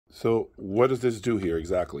So what does this do here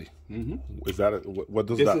exactly? Is that what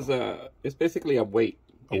does that? This is it's basically a weight.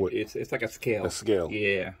 It's like a scale. A scale.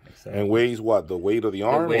 Yeah, exactly. And weighs what? The weight of the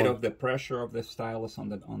arm? The weight of the pressure of the stylus on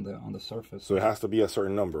the surface. So it has to be a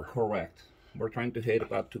certain number. Correct. We're trying to hit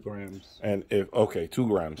about 2 grams. And if 2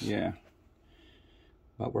 grams. Yeah.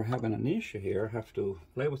 But we're having an issue here. I have to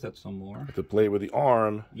play with that some more. To play with the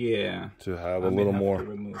arm. Yeah. To have a little more. To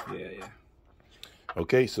remove. Yeah.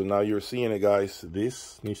 Okay, so now you're seeing it, guys.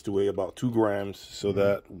 This needs to weigh about 2 grams so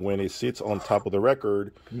that when it sits on top of the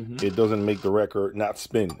record, it doesn't make the record not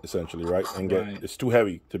spin, essentially, right? And it's too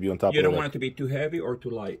heavy to be on top of the record. You don't want it to be too heavy or too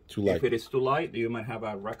light. Too light. If it is too light, you might have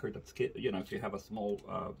a record that's, you know, if you have a small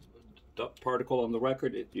particle on the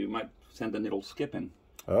record, you might send the needle skipping.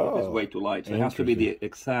 Oh, if it's way too light. So it has to be the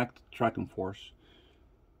exact tracking force.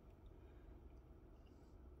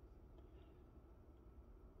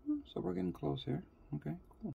 So we're getting close here. Okay.